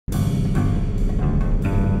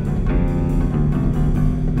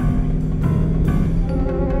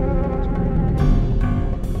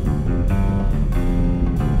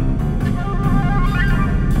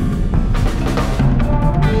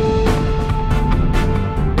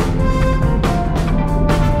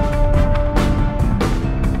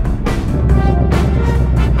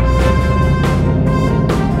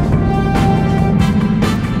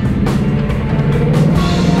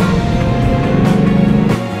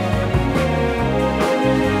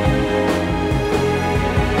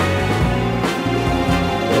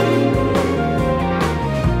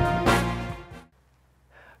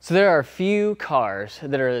So there are a few cars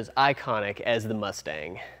that are as iconic as the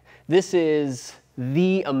Mustang. This is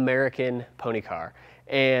the American pony car.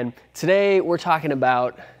 And today we're talking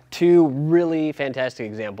about two really fantastic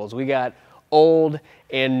examples. We got old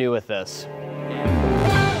and new with this.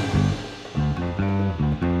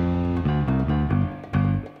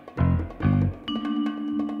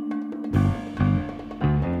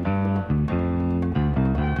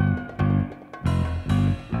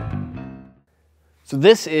 So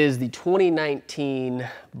this is the 2019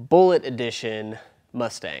 Bullitt Edition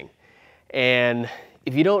Mustang. And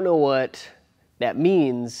if you don't know what that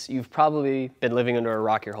means, you've probably been living under a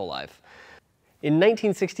rock your whole life. In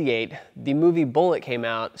 1968, the movie Bullitt came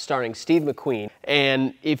out starring Steve McQueen.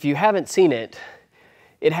 And if you haven't seen it,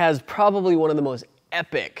 it has probably one of the most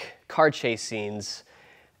epic car chase scenes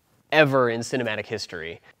ever in cinematic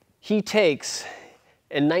history. He takes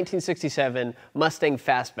in 1967 Mustang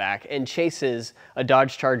Fastback and chases a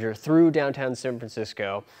Dodge Charger through downtown San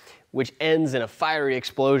Francisco, which ends in a fiery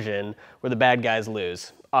explosion where the bad guys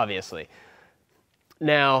lose, obviously.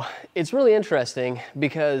 Now, it's really interesting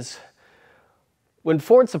because when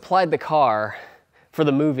Ford supplied the car for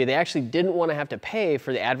the movie, they actually didn't want to have to pay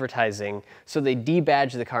for the advertising, so they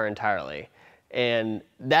debadged the car entirely. And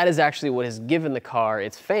that is actually what has given the car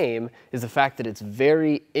its fame, is the fact that it's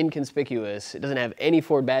very inconspicuous. It doesn't have any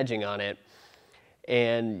Ford badging on it.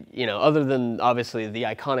 And, you know, other than obviously the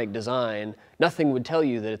iconic design, nothing would tell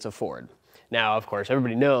you that it's a Ford. Now, of course,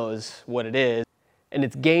 everybody knows what it is, and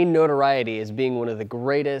it's gained notoriety as being one of the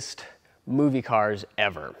greatest movie cars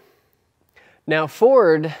ever. Now,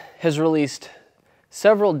 Ford has released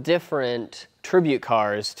several different tribute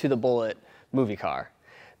cars to the Bullitt movie car.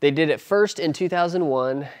 They did it first in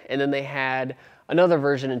 2001, and then they had another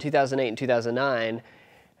version in 2008 and 2009.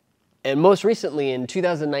 And most recently in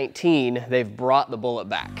 2019, they've brought the Bullitt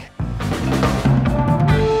back.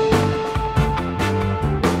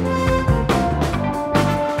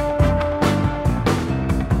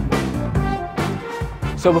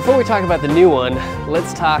 So before we talk about the new one,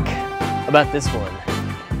 let's talk about this one.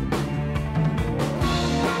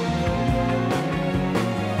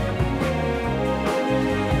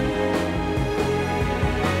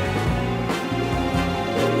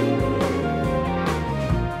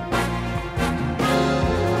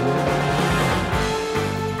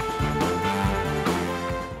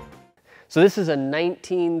 So this is a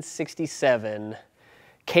 1967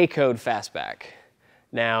 K Code Fastback.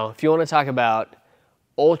 Now, if you want to talk about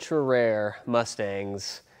ultra rare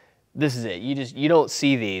Mustangs, this is it. You don't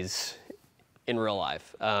see these in real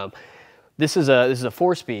life. This is a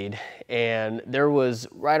 4-speed, and there was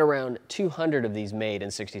right around 200 of these made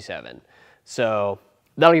in '67. So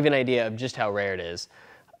that'll give you an idea of just how rare it is.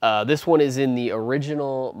 This one is in the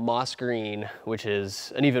original moss green, which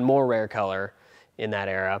is an even more rare color in that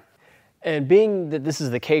era. And being that this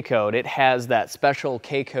is the K Code, it has that special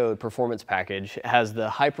K Code performance package. It has the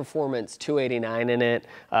high performance 289 in it,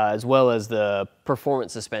 as well as the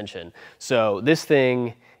performance suspension. So this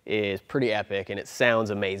thing is pretty epic and it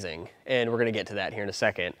sounds amazing. And we're gonna get to that here in a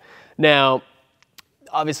second. Now,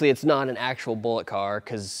 obviously it's not an actual Bullitt car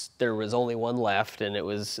because there was only one left and it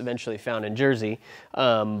was eventually found in Jersey.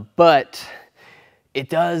 But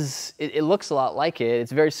it looks a lot like it.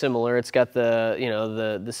 It's very similar. It's got the, you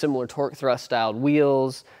know, the similar torque thrust styled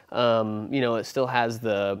wheels. You know, it still has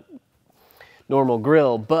the normal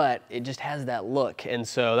grille, but it just has that look. And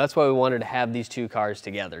so that's why we wanted to have these two cars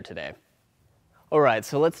together today. All right,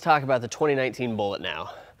 so let's talk about the 2019 Bullitt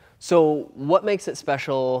now. So what makes it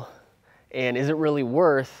special, and is it really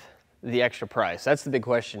worth the extra price? That's the big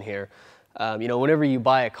question here. You know, whenever you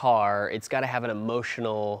buy a car, it's got to have an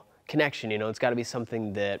emotional connection. You know, it's got to be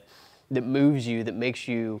something that moves you, that makes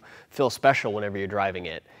you feel special whenever you're driving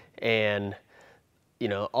it. And, you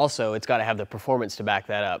know, also it's got to have the performance to back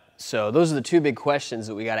that up. So those are the two big questions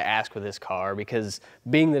that we got to ask with this car, because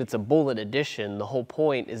being that it's a Bullitt edition, the whole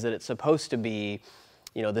point is that it's supposed to be,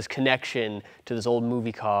 you know, this connection to this old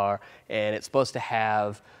movie car, and it's supposed to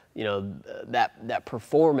have, you know, that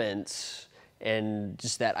performance and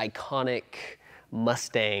just that iconic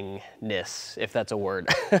Mustangness, if that's a word,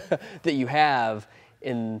 that you have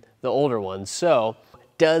in the older ones. So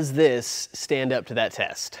does this stand up to that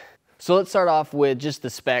test? So let's start off with just the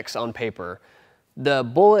specs on paper. The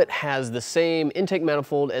Bullitt has the same intake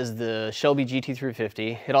manifold as the Shelby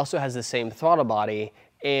GT350. It also has the same throttle body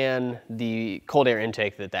and the cold air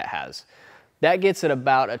intake that has. That gets it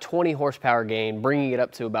about a 20 horsepower gain, bringing it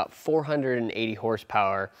up to about 480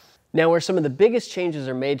 horsepower. Now, where some of the biggest changes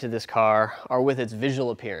are made to this car are with its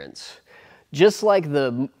visual appearance. Just like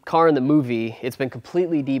the car in the movie, it's been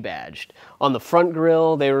completely debadged. On the front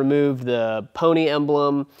grille, they removed the pony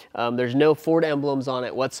emblem. There's no Ford emblems on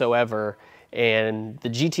it whatsoever, and the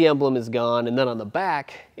GT emblem is gone. And then on the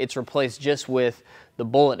back, it's replaced just with the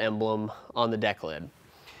Bullitt emblem on the deck lid.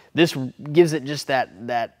 This gives it just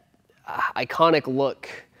that iconic look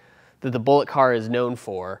that the Bullitt car is known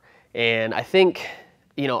for. And I think,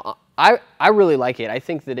 you know, I really like it. I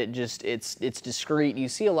think that it's discreet. You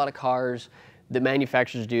see a lot of cars that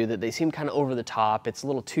manufacturers do that they seem kind of over the top. It's a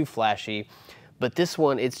little too flashy. But this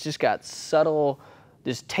one, it's just got subtle,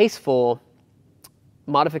 just tasteful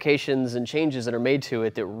modifications and changes that are made to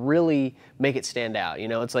it that really make it stand out. You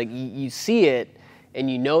know, it's like you see it and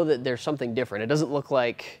you know that there's something different. It doesn't look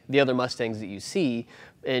like the other Mustangs that you see.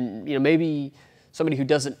 And, you know, maybe somebody who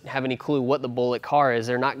doesn't have any clue what the Bullitt car is,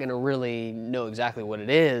 they're not going to really know exactly what it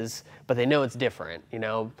is, but they know it's different, you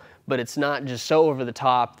know. But it's not just so over the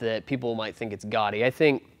top that people might think it's gaudy. I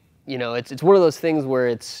think, you know, it's one of those things where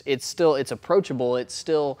it's approachable. It's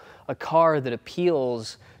still a car that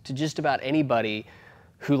appeals to just about anybody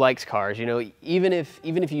who likes cars. You know, even if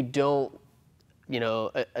you don't, you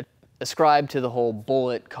know, ascribe to the whole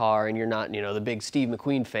Bullitt car and you're not, you know, the big Steve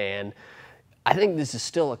McQueen fan, I think this is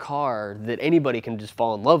still a car that anybody can just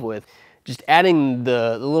fall in love with. Just adding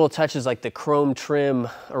the little touches like the chrome trim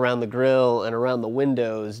around the grille and around the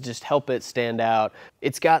windows just help it stand out.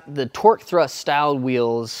 It's got the torque thrust styled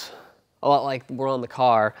wheels, a lot like were on the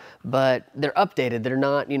car, but they're updated. They're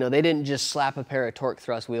not, you know, they didn't just slap a pair of torque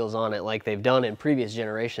thrust wheels on it like they've done in previous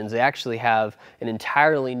generations. They actually have an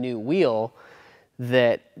entirely new wheel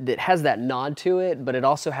that has that nod to it, but it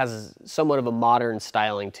also has somewhat of a modern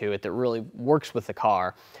styling to it that really works with the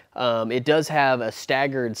car. It does have a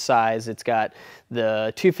staggered size. It's got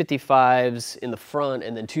the 255s in the front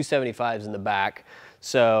and then 275s in the back.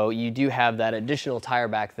 So you do have that additional tire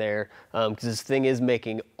back there because this thing is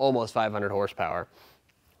making almost 500 horsepower.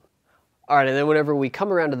 All right, and then whenever we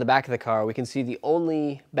come around to the back of the car, we can see the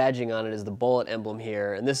only badging on it is the Bullitt emblem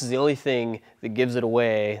here, and this is the only thing that gives it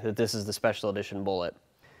away that this is the special edition Bullitt.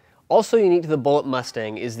 Also unique to the Bullitt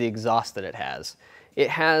Mustang is the exhaust that it has. It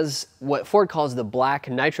has what Ford calls the black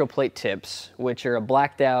nitro plate tips, which are a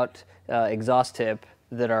blacked out exhaust tip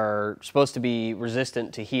that are supposed to be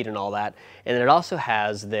resistant to heat and all that, and it also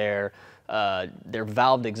has their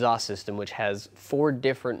valved exhaust system, which has 4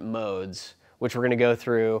 different modes, which we're going to go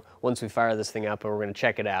through once we fire this thing up and we're going to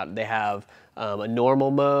check it out. They have a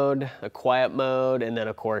normal mode, a quiet mode, and then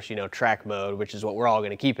of course, you know, track mode, which is what we're all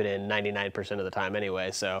going to keep it in 99% of the time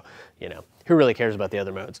anyway. So, you know, who really cares about the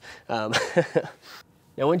other modes? Now,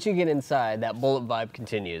 once you get inside, that Bullitt vibe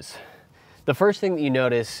continues. The first thing that you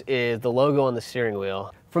notice is the logo on the steering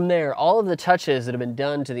wheel. From there, all of the touches that have been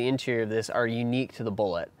done to the interior of this are unique to the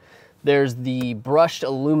Bullitt. There's the brushed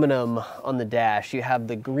aluminum on the dash. You have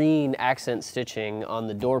the green accent stitching on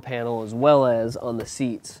the door panel as well as on the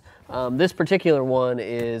seats. This particular one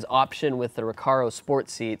is optioned with the Recaro sport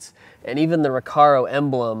seats, and even the Recaro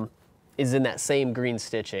emblem is in that same green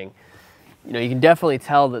stitching. You know, you can definitely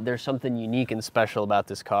tell that there's something unique and special about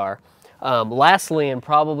this car. Lastly, and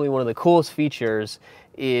probably one of the coolest features,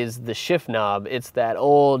 is the shift knob. It's that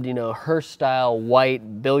old, you know, Hearst style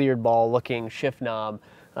white billiard ball looking shift knob.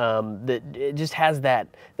 That it just has that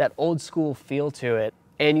old school feel to it.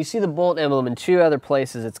 And you see the Bullitt emblem in 2 other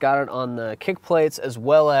places. It's got it on the kick plates as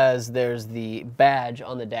well as there's the badge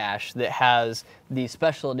on the dash that has the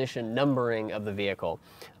special edition numbering of the vehicle.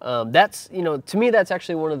 That's, you know, to me that's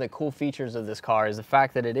actually one of the cool features of this car is the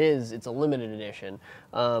fact that it's a limited edition.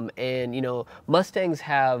 And you know, Mustangs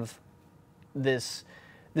have this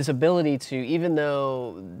ability to, even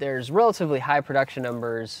though there's relatively high production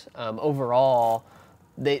numbers overall,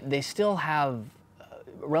 they still have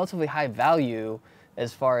relatively high value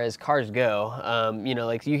as far as cars go. You know,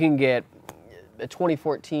 like you can get a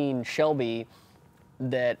 2014 Shelby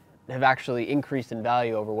that have actually increased in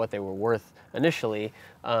value over what they were worth initially.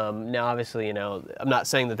 Now, obviously, you know, I'm not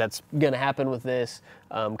saying that that's going to happen with this.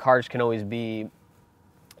 Cars can always be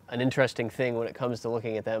an interesting thing when it comes to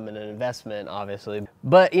looking at them in an investment, obviously.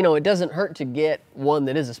 But, you know, it doesn't hurt to get one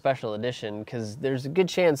that is a special edition because there's a good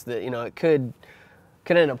chance that, you know, it could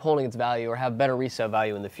end up holding its value or have better resale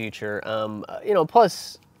value in the future. You know,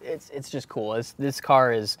 plus it's just cool. This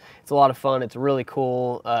car it's a lot of fun. It's really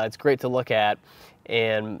cool. It's great to look at,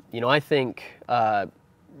 and you know, I think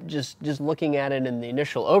just looking at it in the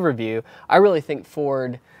initial overview, I really think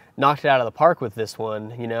Ford knocked it out of the park with this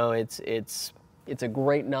one. You know, it's a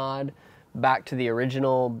great nod back to the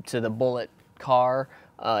original, to the Bullitt car.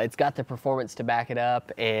 It's got the performance to back it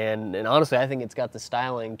up, and honestly, I think it's got the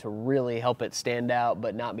styling to really help it stand out,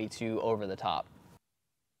 but not be too over the top.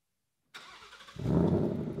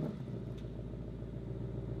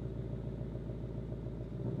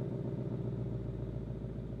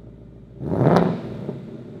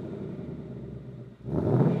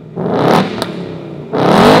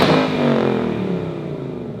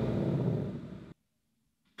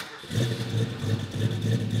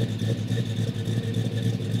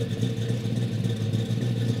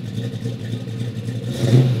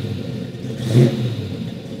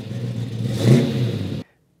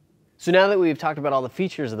 So now that we've talked about all the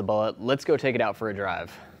features of the Bullitt, let's go take it out for a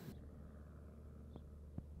drive.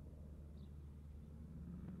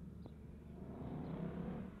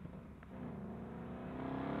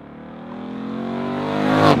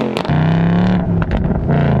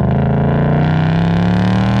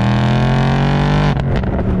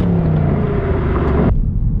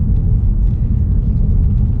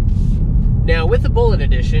 Now with the Bullitt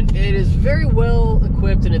Edition, it is very well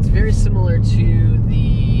equipped and it's very similar to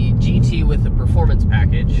the GT with the performance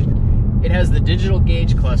package. It has the digital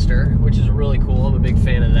gauge cluster, which is really cool. I'm a big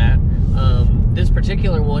fan of that. This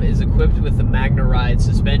particular one is equipped with the Magna-Ride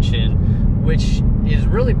suspension, which is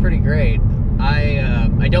really pretty great.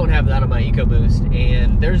 I don't have that on my EcoBoost,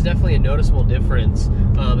 and there's definitely a noticeable difference,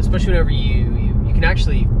 especially whenever you can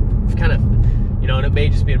actually kind of, you know, and it may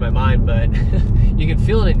just be in my mind, but you can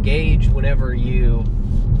feel it engage whenever you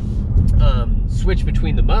switch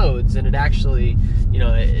between the modes, and it actually, you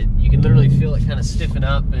know, you can literally feel it kind of stiffen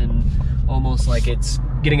up and almost like it's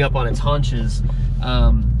getting up on its haunches,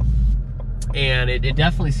 and it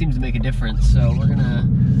definitely seems to make a difference. So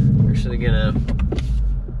we're actually gonna,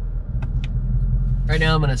 right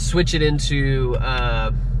now I'm gonna switch it into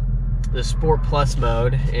the Sport Plus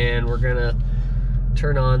mode, and we're gonna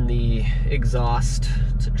turn on the exhaust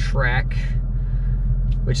to track,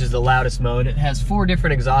 which is the loudest mode. It has 4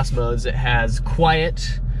 different exhaust modes. It has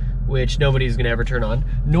quiet, which nobody's gonna ever turn on,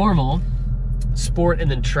 normal, sport,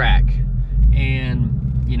 and then track.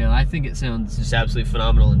 And, you know, I think it sounds just absolutely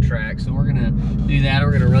phenomenal in track. So we're gonna do that.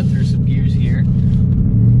 We're gonna run through some gears here.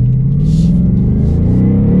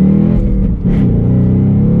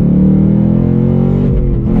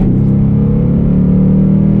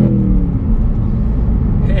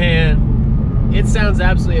 It sounds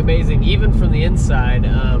absolutely amazing, even from the inside.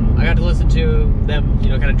 I got to listen to them, you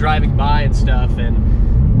know, kind of driving by and stuff,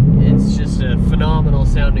 and it's just a phenomenal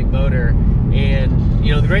sounding motor. And,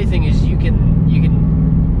 you know, the great thing is you can, you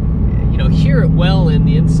know, hear it well in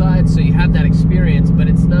the inside, so you have that experience, but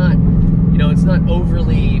it's not, you know, it's not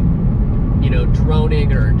overly, you know,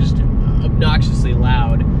 droning or just obnoxiously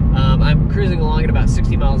loud. I'm cruising along at about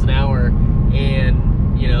 60 miles an hour,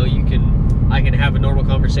 and, you know, I can have a normal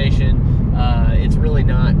conversation. It's really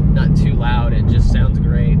not too loud. It just sounds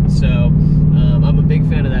great. So I'm a big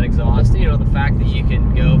fan of that exhaust. You know, the fact that you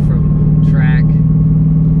can go from track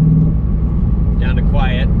down to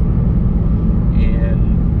quiet,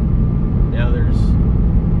 and now there's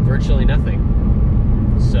virtually nothing.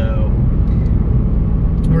 So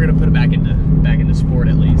we're gonna put it back into sport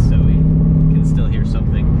at least, so we can still hear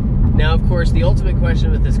something. Now, of course, the ultimate question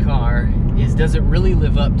with this car is, does it really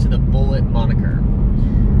live up to the Bullitt moniker?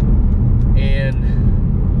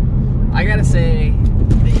 And I gotta say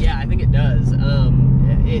that, yeah, I think it does.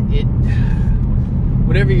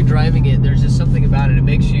 Whenever you're driving it, there's just something about it. It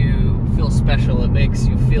makes you feel special. It makes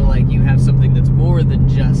you feel like you have something that's more than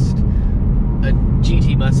just a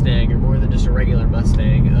GT Mustang or more than just a regular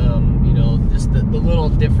Mustang. You know, just the little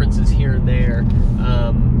differences here and there,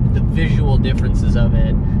 the visual differences of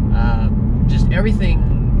it, just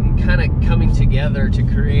everything kind of coming together to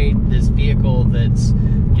create this vehicle that's,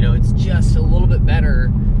 you know, it's just a little bit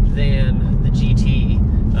better than the GT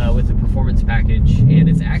with the performance package. And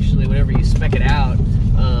it's actually, whenever you spec it out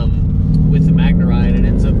with the Magna-Ride, it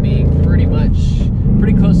ends up being pretty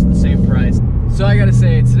close to the same price. So I gotta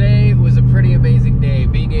say, today was a pretty amazing day,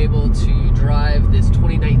 being able to drive this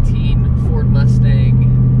 2019 Ford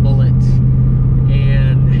Mustang Bullitt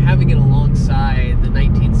and having it alongside the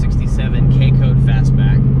 1967 K Code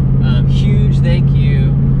Fastback. Huge thank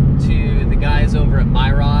you to the guys over at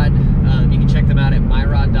MyRod. You can check them out at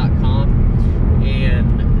myrod.com,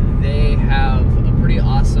 and they have a pretty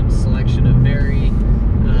awesome selection of very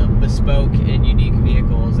bespoke and unique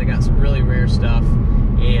vehicles. They got some really rare stuff,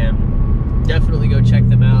 and definitely go check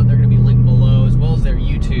them out. They're going to be linked below, as well as their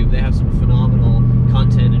YouTube. They have some phenomenal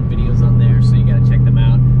content and videos on there, so you got to check them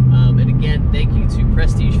out. And again, thank you to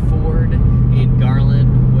Prestige Ford in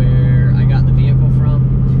Garland, where I got the vehicle from.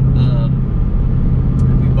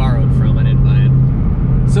 We borrowed from, I didn't buy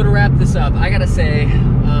it. So to wrap this up, I gotta say,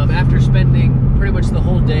 after spending pretty much the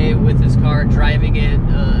whole day with this car, driving it,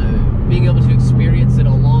 being able to experience it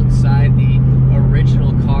alongside the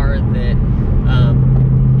original car that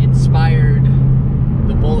inspired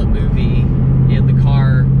the Bullitt movie and the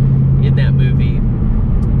car in that movie,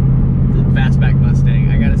 the Fastback Mustang,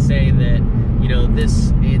 I gotta say that, you know,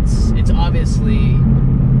 it's obviously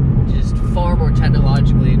just far more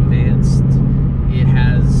technologically advanced. It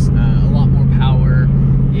has a lot more power.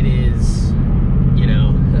 It is, you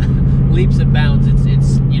know, leaps and bounds.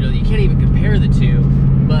 It's you know, you can't even compare the two,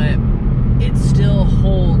 but it still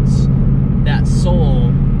holds that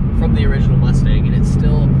soul from from the original Mustang, and it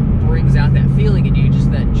still brings out that feeling in you, just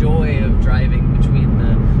that joy of driving between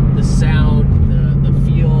the sound, the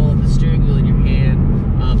feel, the steering wheel in your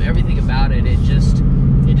hand, everything about it. It just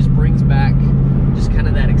brings back just kind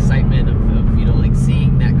of that excitement of you know, like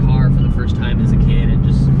seeing that car for the first time as a kid, and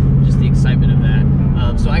just the excitement of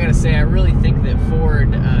that. So I gotta say, I really think that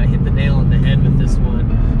Ford hit the nail on the head with this one,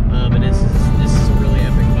 and this is a really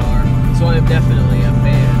epic car. So I'm definitely